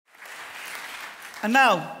And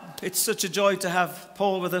now, it's such a joy to have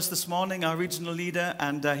Paul with us this morning, our regional leader,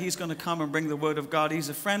 and he's going to come and bring the word of God. He's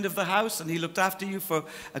a friend of the house, and he looked after you for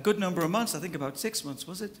a good number of months. I think about 6 months,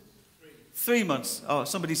 was it? 3 months. Oh,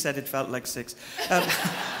 somebody said it felt like 6.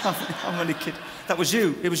 I'm only kidding. That was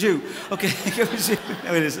you. It was you. Okay, it was you.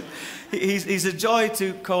 No, it isn't. He's a joy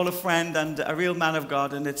to call a friend and a real man of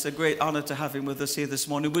God, and it's a great honor to have him with us here this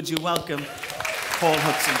morning. Would you welcome Paul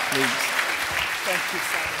Hudson, please? Thank you,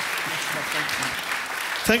 Simon.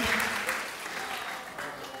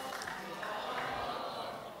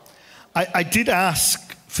 I did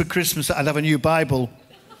ask for Christmas that I'd have a new Bible.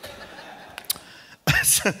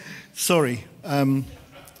 Sorry.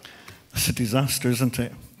 That's a disaster, isn't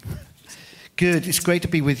it? Good. It's great to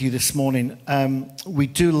be with you this morning. We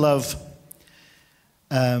do love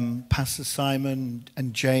Pastor Simon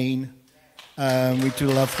and Jane. We do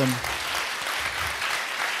love them.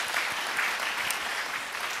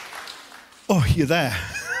 Oh, you're there.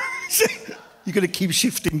 You're going to keep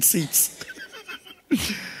shifting seats.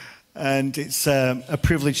 And it's a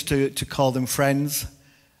privilege to call them friends.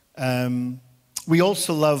 We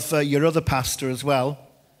also love your other pastor as well.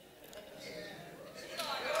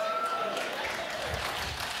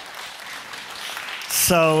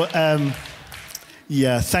 So,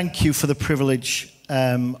 thank you for the privilege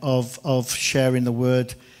of sharing the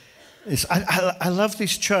word. I love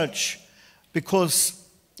this church because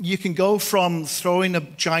you can go from throwing a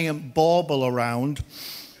giant bauble around,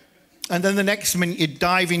 and then the next minute you're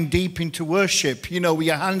diving deep into worship, with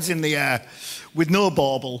your hands in the air, with no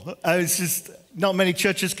bauble. It's just, not many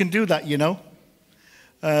churches can do that,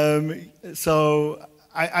 So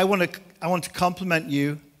I want to compliment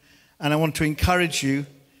you, and I want to encourage you,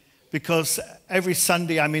 because every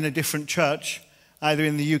Sunday I'm in a different church, either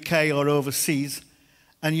in the UK or overseas,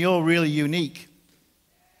 and you're really unique.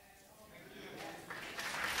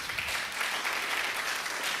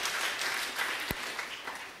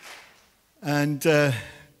 And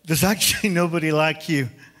there's actually nobody like you.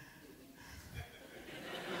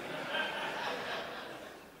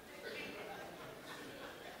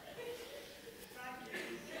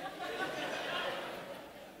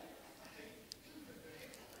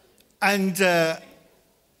 And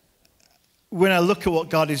when I look at what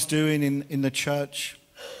God is doing in the church,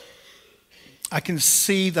 I can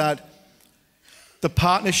see that the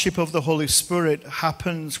partnership of the Holy Spirit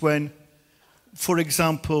happens when, for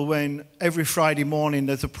example, when every Friday morning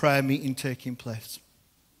there's a prayer meeting taking place.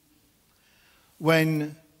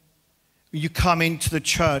 When you come into the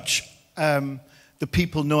church, the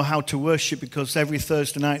people know how to worship, because every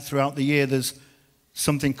Thursday night throughout the year there's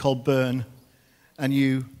something called Burn, and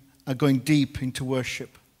you are going deep into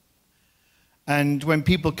worship. And when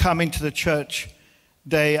people come into the church,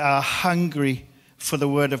 they are hungry for the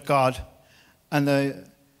Word of God, and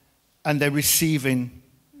they're receiving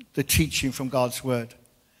the teaching from God's Word.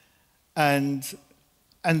 And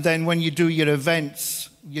then when you do your events,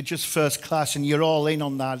 you're just first class and you're all in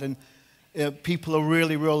on that, and people are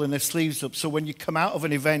really rolling their sleeves up. So when you come out of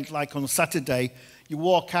an event like on Saturday, you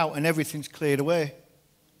walk out and everything's cleared away.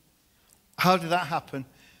 How did that happen?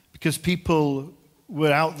 Because people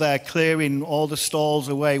were out there clearing all the stalls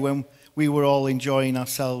away when we were all enjoying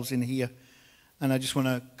ourselves in here. And I just want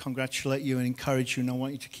to congratulate you and encourage you, and I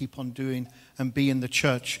want you to keep on doing and be in the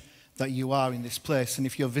church that you are in this place. And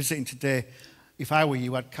if you're visiting today, if I were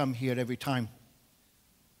you, I'd come here every time.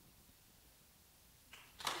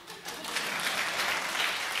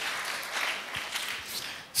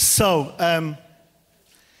 So,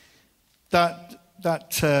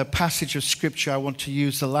 that passage of Scripture, I want to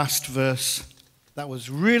use the last verse that was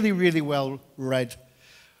really, really well read,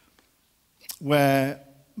 where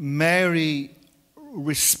Mary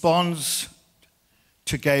responds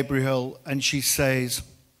to Gabriel and she says,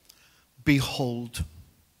 "Behold,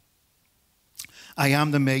 I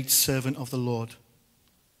am the maidservant of the Lord.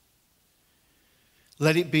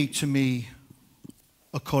 Let it be to me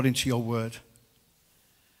according to your word."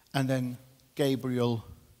 And then Gabriel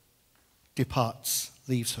departs,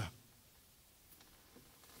 leaves her.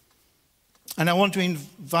 And I want to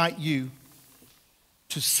invite you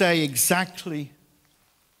to say exactly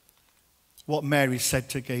what Mary said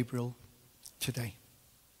to Gabriel today.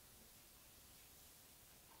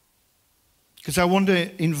 Because I want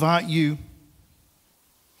to invite you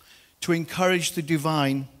to encourage the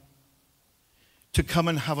divine to come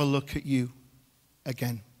and have a look at you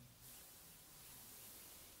again.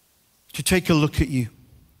 To take a look at you.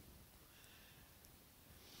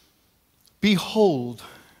 Behold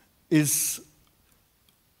is,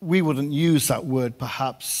 we wouldn't use that word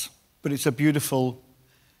perhaps, but it's a beautiful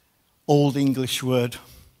Old English word.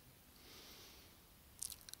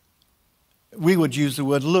 we would use the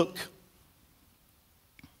word look.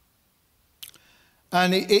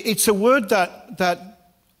 And it's a word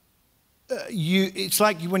it's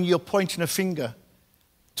like when you're pointing a finger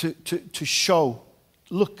to show.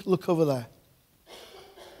 Look over there.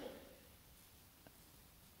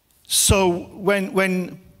 So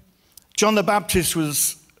when John the Baptist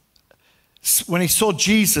when he saw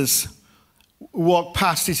Jesus walk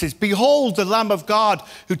past, he says, "Behold the Lamb of God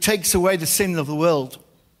who takes away the sin of the world."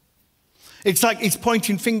 It's like he's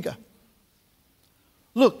pointing finger.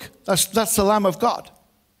 Look, that's the Lamb of God.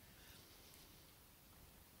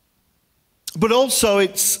 But also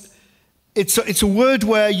it's a word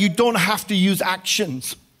where you don't have to use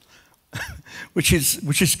actions, which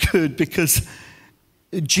is good, because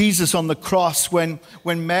Jesus on the cross, when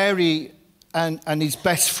Mary and his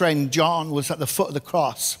best friend John was at the foot of the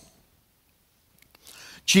cross,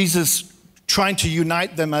 Jesus, trying to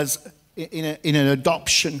unite them as in an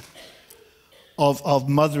adoption of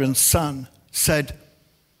mother and son, said,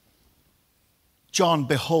 "John,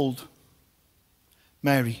 behold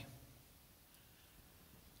Mary,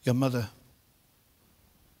 your mother.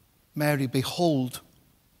 Mary, behold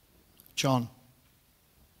John."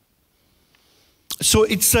 So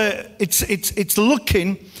it's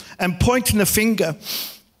looking and pointing the finger.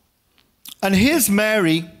 And here's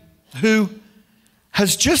Mary, who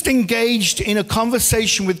has just engaged in a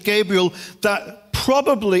conversation with Gabriel that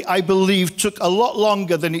probably, I believe, took a lot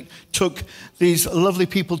longer than it took these lovely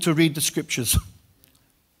people to read the scriptures.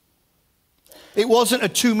 It wasn't a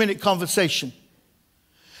 2-minute conversation.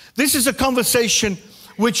 This is a conversation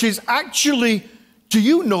which is actually, do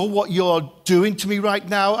you know what you're doing to me right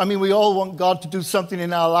now? I mean, we all want God to do something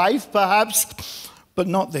in our life, perhaps, but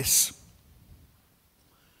not this.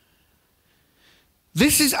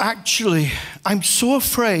 This is actually, I'm so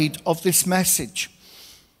afraid of this message,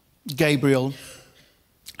 Gabriel.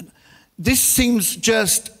 This seems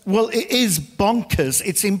just, well, it is bonkers.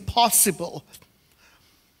 It's impossible.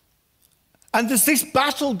 And there's this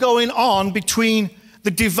battle going on between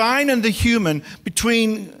the divine and the human,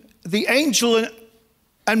 between the angel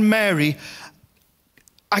and Mary.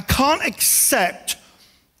 I can't accept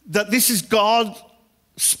that this is God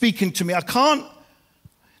speaking to me.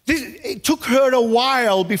 It took her a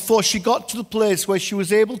while before she got to the place where she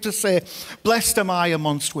was able to say, "Blessed am I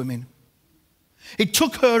amongst women." It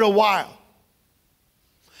took her a while.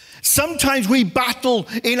 Sometimes we battle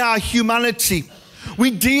in our humanity.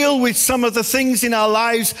 We deal with some of the things in our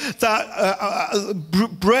lives that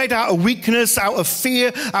bred out of weakness, out of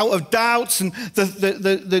fear, out of doubts, and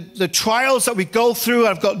the trials that we go through.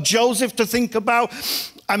 I've got Joseph to think about.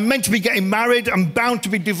 I'm meant to be getting married. I'm bound to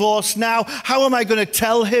be divorced now. How am I going to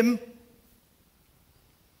tell him?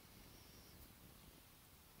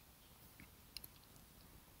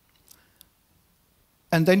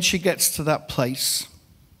 And then she gets to that place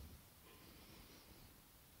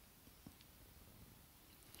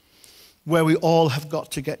where we all have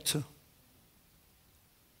got to get to.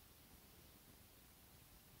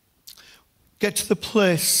 Get to the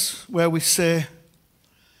place where we say,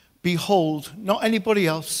 "Behold," not anybody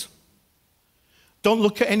else. Don't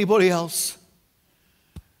look at anybody else.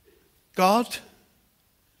 God,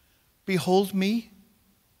 behold me.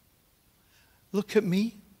 Look at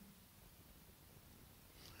me.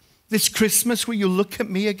 This Christmas, will you look at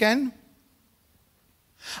me again?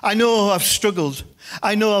 I know I've struggled.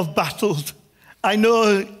 I know I've battled. I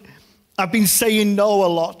know I've been saying no a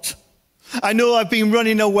lot. I know I've been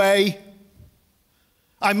running away.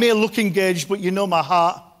 I may look engaged, but you know my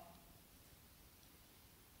heart.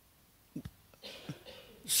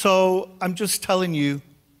 So I'm just telling you,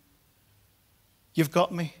 you've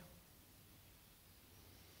got me.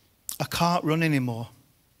 I can't run anymore.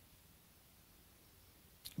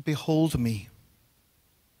 Behold me.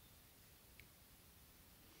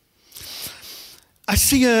 I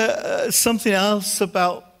see something else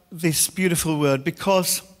about this beautiful word,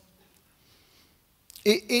 because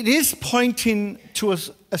it is pointing to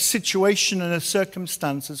a situation and a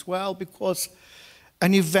circumstance as well, because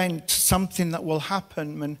an event, something that will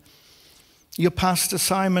happen. And your pastor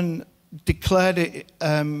Simon declared it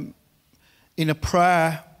in a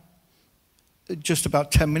prayer just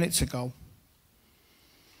about 10 minutes ago.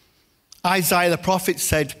 Isaiah the prophet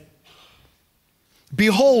said,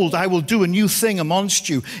 "Behold, I will do a new thing amongst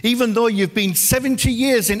you, even though you've been 70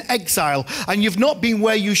 years in exile and you've not been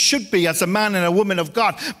where you should be as a man and a woman of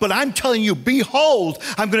God. But I'm telling you, behold,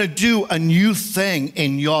 I'm going to do a new thing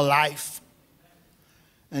in your life."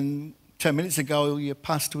 And 10 minutes ago, your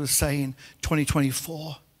pastor was saying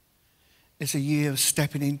 2024 is a year of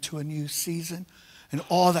stepping into a new season and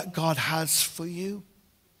all that God has for you.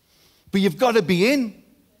 But you've got to be in.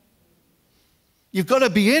 You've got to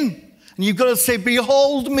be in. And you've got to say,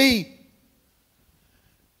 behold me.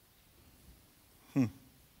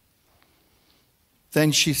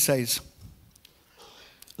 Then she says,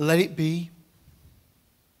 let it be.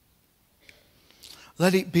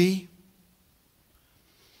 Let it be.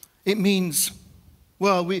 It means,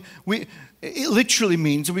 well, it literally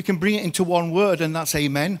means, we can bring it into one word, and that's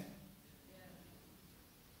amen.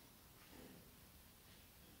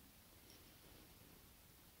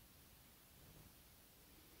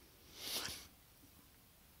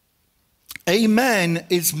 Amen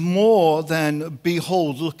is more than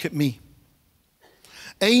behold, look at me.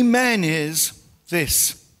 Amen is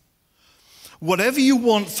this. Whatever you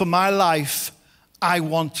want for my life, I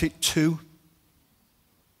want it too.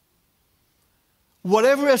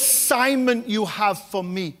 Whatever assignment you have for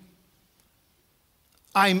me,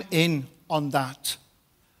 I'm in on that.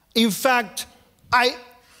 In fact, I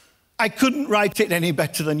couldn't write it any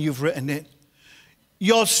better than you've written it.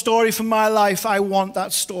 Your story for my life, I want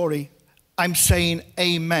that story. I'm saying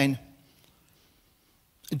amen.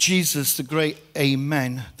 Jesus, the great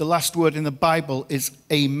amen. The last word in the Bible is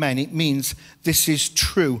amen. It means this is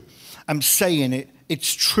true. I'm saying it.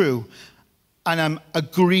 It's true. And I'm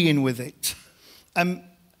agreeing with it. And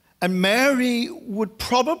Mary would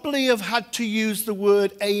probably have had to use the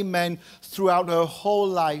word amen throughout her whole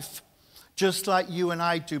life, just like you and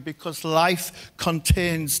I do, because life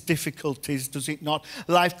contains difficulties, does it not?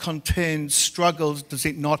 Life contains struggles, does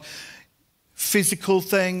it not? Physical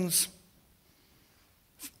things,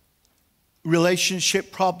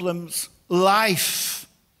 relationship problems, life.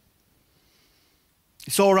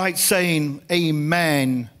 It's all right saying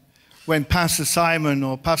amen when Pastor Simon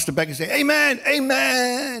or Pastor Becky say, amen,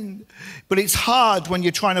 amen. But it's hard when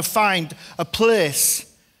you're trying to find a place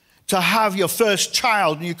to have your first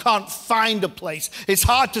child and you can't find a place. It's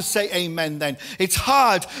hard to say amen then. It's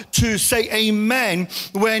hard to say amen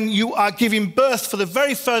when you are giving birth for the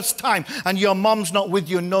very first time and your mom's not with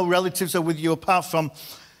you and no relatives are with you apart from,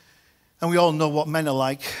 and we all know what men are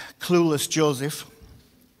like, clueless Joseph.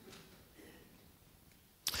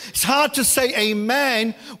 It's hard to say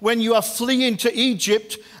amen when you are fleeing to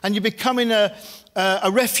Egypt and you're becoming a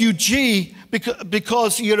refugee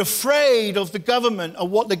because you're afraid of the government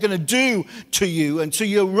and what they're going to do to you, and so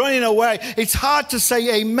you're running away. It's hard to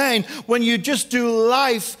say amen when you just do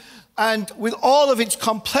life and with all of its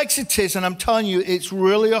complexities, and I'm telling you, it's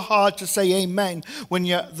really hard to say amen when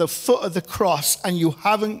you're at the foot of the cross and you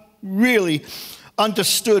haven't really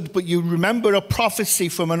understood, but you remember a prophecy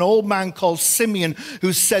from an old man called Simeon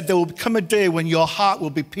who said there will come a day when your heart will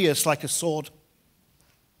be pierced like a sword.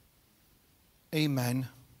 Amen.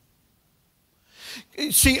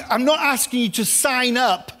 See, I'm not asking you to sign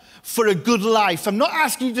up for a good life. I'm not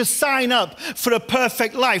asking you to sign up for a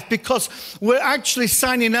perfect life, because we're actually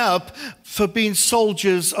signing up for being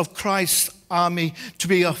soldiers of Christ's army, to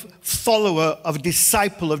be a follower, of a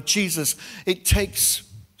disciple of Jesus. It takes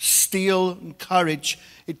steel and courage.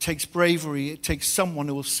 It takes bravery. It takes someone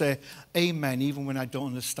who will say amen even when I don't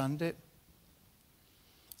understand it.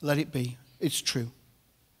 Let it be. It's true.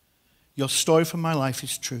 Your story for my life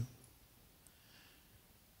is true.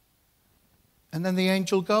 And then the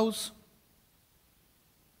angel goes.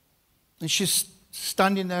 And she's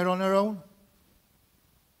standing there on her own.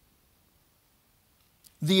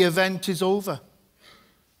 The event is over.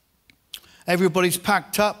 Everybody's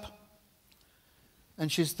packed up.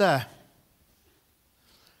 And she's there.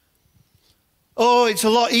 Oh, it's a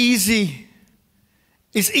lot easy.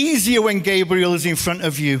 It's easier when Gabriel is in front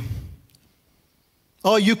of you.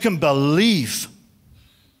 Oh, you can believe.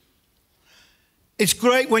 It's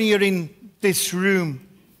great when you're in this room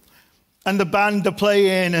and the band are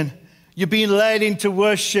playing and you're being led into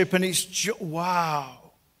worship and it's wow.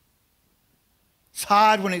 It's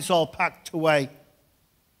hard when it's all packed away.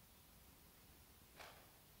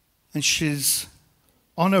 And she's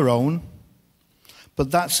on her own,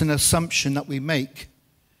 but that's an assumption that we make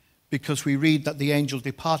because we read that the angel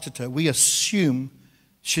departed her. We assume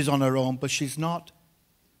she's on her own, but she's not.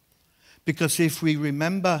 Because if we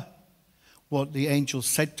remember what the angel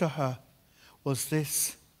said to her was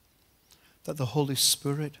this, that the Holy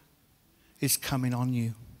Spirit is coming on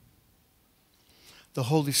you. The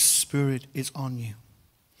Holy Spirit is on you.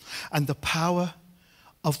 And the power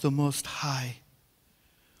of the Most High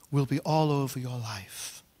will be all over your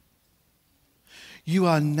life. You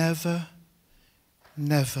are never,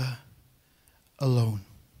 never alone.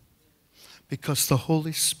 Because the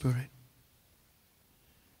Holy Spirit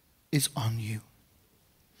is on you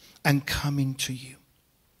and coming to you.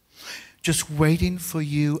 Just waiting for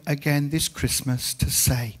you again this Christmas to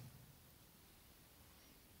say,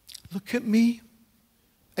 look at me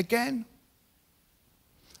again.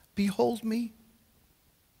 Behold me.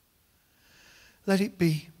 Let it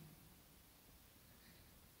be.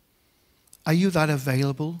 Are you that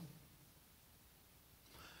available?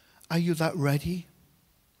 Are you that ready?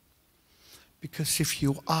 Because if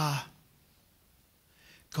you are,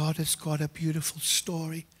 God has got a beautiful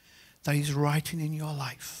story that He's writing in your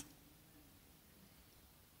life.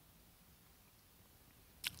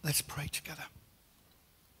 Let's pray together.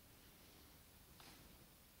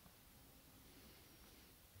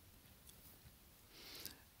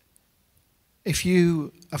 If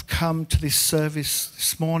you have come to this service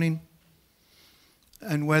this morning,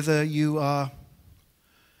 and whether you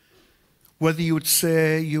would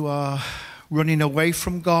say you are running away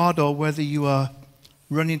from God or whether you are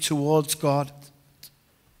running towards God,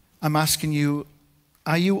 I'm asking you,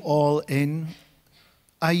 are you all in?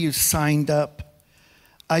 Are you signed up?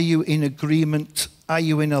 Are you in agreement? Are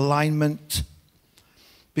you in alignment?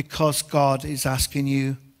 Because God is asking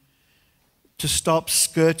you to stop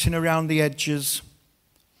skirting around the edges.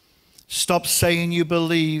 Stop saying you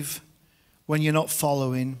believe when you're not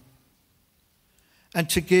following. And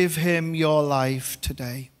to give Him your life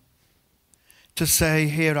today. To say,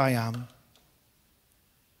 here I am.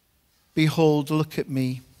 Behold, look at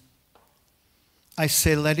me. I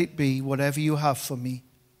say, let it be whatever you have for me.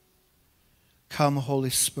 Come, Holy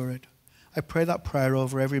Spirit. I pray that prayer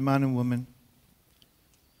over every man and woman.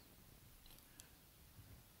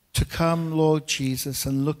 To come, Lord Jesus,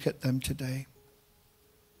 and look at them today.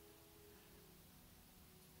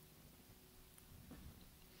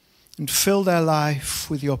 And fill their life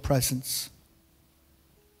with your presence.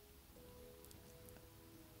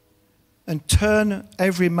 And turn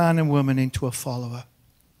every man and woman into a follower.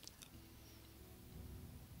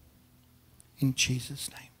 In Jesus'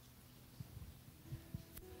 name.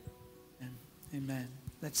 Amen.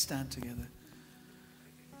 Let's stand together.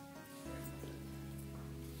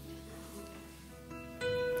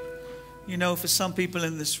 You know, for some people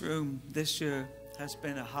in this room, this year has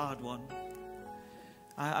been a hard one.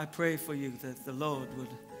 I pray for you that the Lord would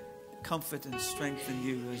comfort and strengthen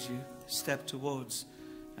you as you step towards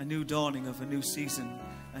a new dawning of a new season,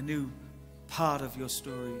 a new part of your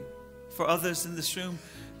story. For others in this room,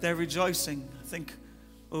 they're rejoicing. I think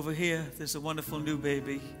over here, there's a wonderful new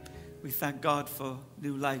baby. We thank God for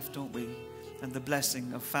new life, don't we? And the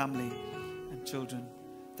blessing of family and children.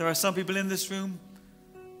 There are some people in this room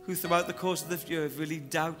who throughout the course of the year have really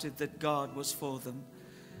doubted that God was for them.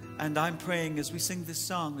 And I'm praying as we sing this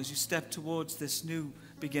song, as you step towards this new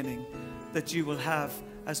beginning, that you will have,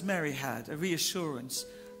 as Mary had, a reassurance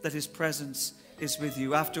that His presence is with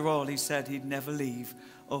you. After all, He said He'd never leave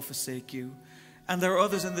or forsake you. And there are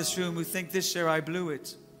others in this room who think, this year I blew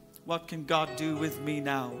it. What can God do with me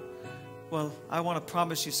now? Well, I want to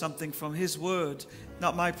promise you something from His word.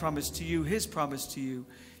 Not my promise to you, His promise to you.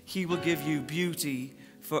 He will give you beauty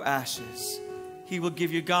for ashes. He will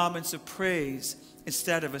give you garments of praise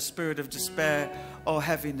instead of a spirit of despair or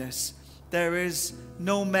heaviness. There is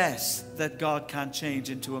no mess that God can't change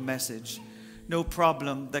into a message. No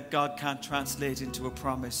problem that God can't translate into a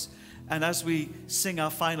promise. And as we sing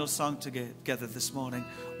our final song together this morning,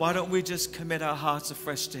 why don't we just commit our hearts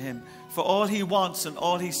afresh to Him for all He wants and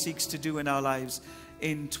all He seeks to do in our lives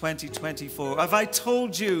in 2024. Have I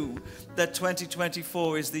told you that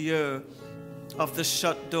 2024 is the year of the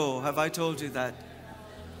shut door? Have I told you that?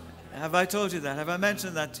 Have I told you that? Have I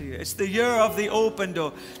mentioned that to you? It's the year of the open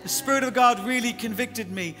door. The Spirit of God really convicted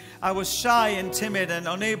me. I was shy and timid and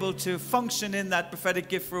unable to function in that prophetic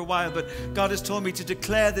gift for a while, but God has told me to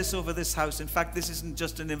declare this over this house. In fact, this isn't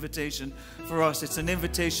just an invitation for us. It's an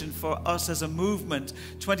invitation for us as a movement.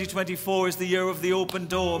 2024 is the year of the open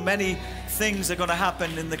door. Many things are going to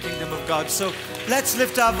happen in the kingdom of God. So let's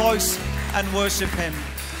lift our voice and worship Him.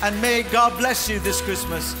 And may God bless you this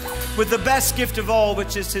Christmas with the best gift of all,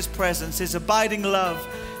 which is His presence, His abiding love,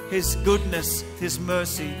 His goodness, His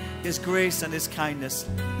mercy, His grace, and His kindness.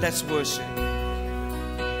 Let's worship.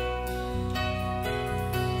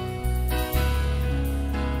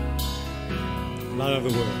 Light of the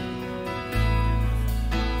world.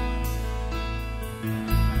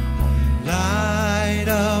 Light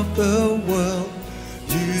of the world,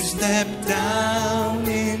 you step down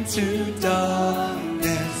into darkness.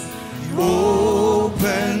 You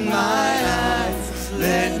open my eyes,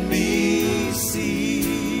 let me see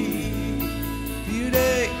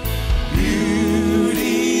beauty,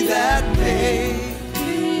 beauty that made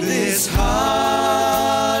this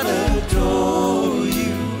heart adore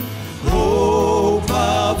you. Hope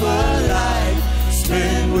of a life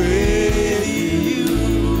spent with you.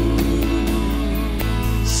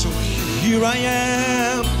 So here I am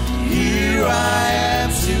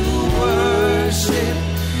to worship.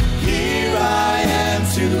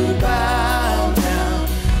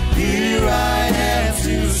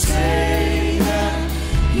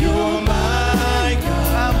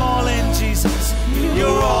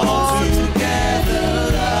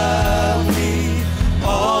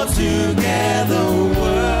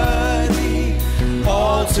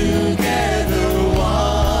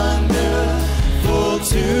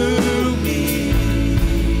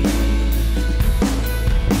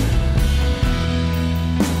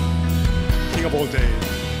 all days.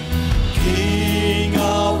 King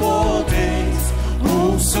of all days,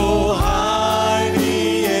 oh so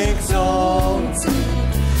highly exalted,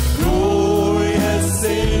 glorious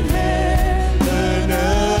in heaven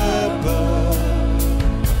above.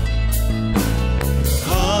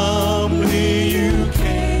 Humbly you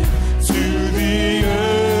came to the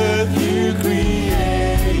earth you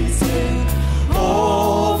created,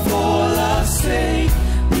 all for our sake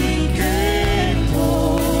became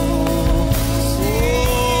poor.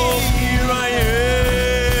 Here I am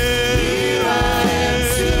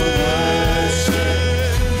to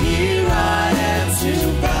worship. Here I am to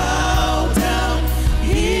bow down.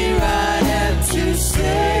 Here I am to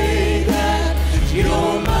say that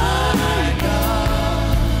you're my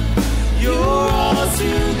God. You're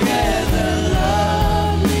altogether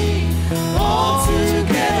lovely,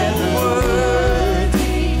 altogether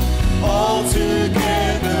worthy,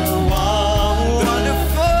 altogether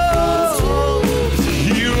wonderful.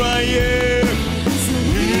 Here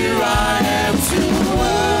I am to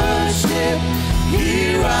worship.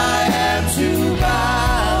 Here I am to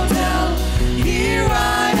bow down. Here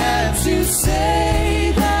I am to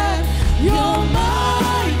say that you're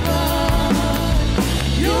my God.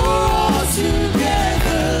 You're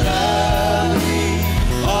altogether lovely,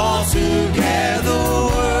 altogether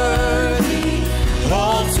worthy,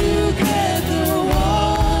 altogether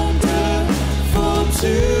wonderful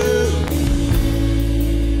to me.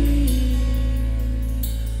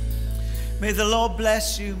 May the Lord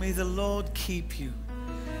bless you. May the Lord keep you.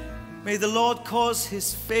 May the Lord cause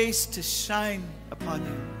his face to shine upon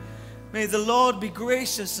you. May the Lord be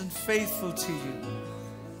gracious and faithful to you.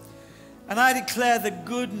 And I declare that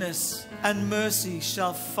goodness and mercy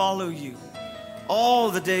shall follow you all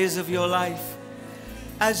the days of your life,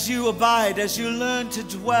 as you abide, as you learn to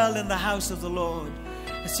dwell in the house of the Lord,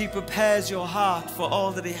 as he prepares your heart for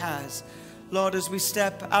all that he has. Lord, as we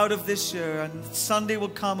step out of this year, and Sunday will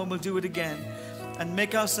come and we'll do it again, and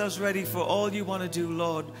make ourselves ready for all you want to do,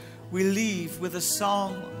 Lord, we leave with a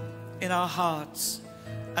song in our hearts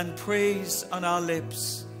and praise on our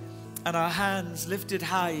lips and our hands lifted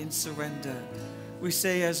high in surrender. We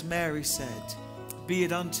say, as Mary said, be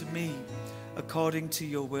it unto me according to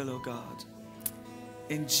your will, O God.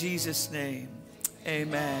 In Jesus' name,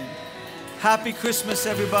 amen. Happy Christmas,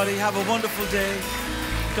 everybody. Have a wonderful day.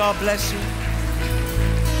 God bless you.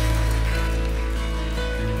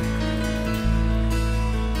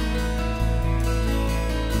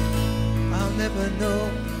 I'll never know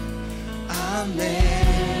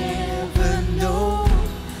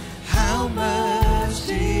how much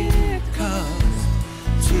it costs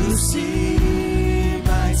to see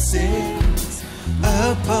my sins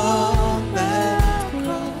upon that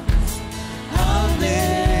cross. I'll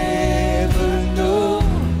never know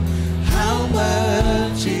how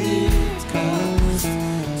much it costs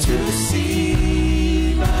to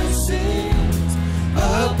see my sins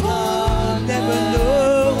upon. Never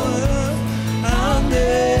know. I'll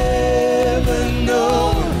never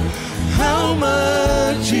know how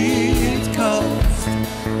much it costs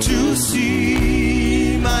to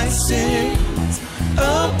see my sins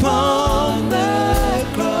upon the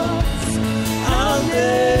cross. I'll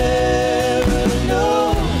never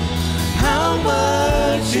know how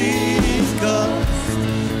much it costs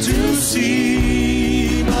to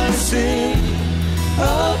see my sin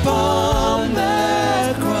upon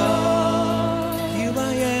that cross.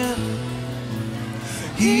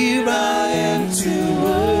 Here I am to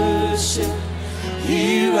worship.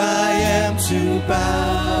 Here I am to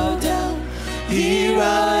bow down. Here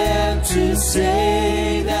I am to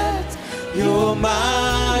say that you're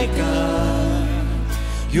my God.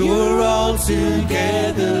 You're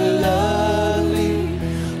altogether lovely,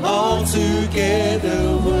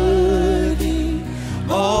 altogether worthy,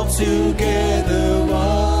 altogether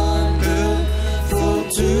wonderful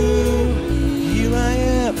to me.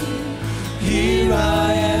 Here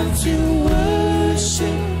I am to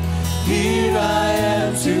worship. Here I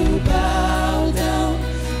am to bow down.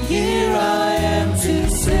 Here I am to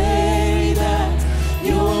say that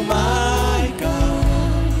you're my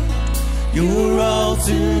God. You're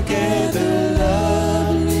altogether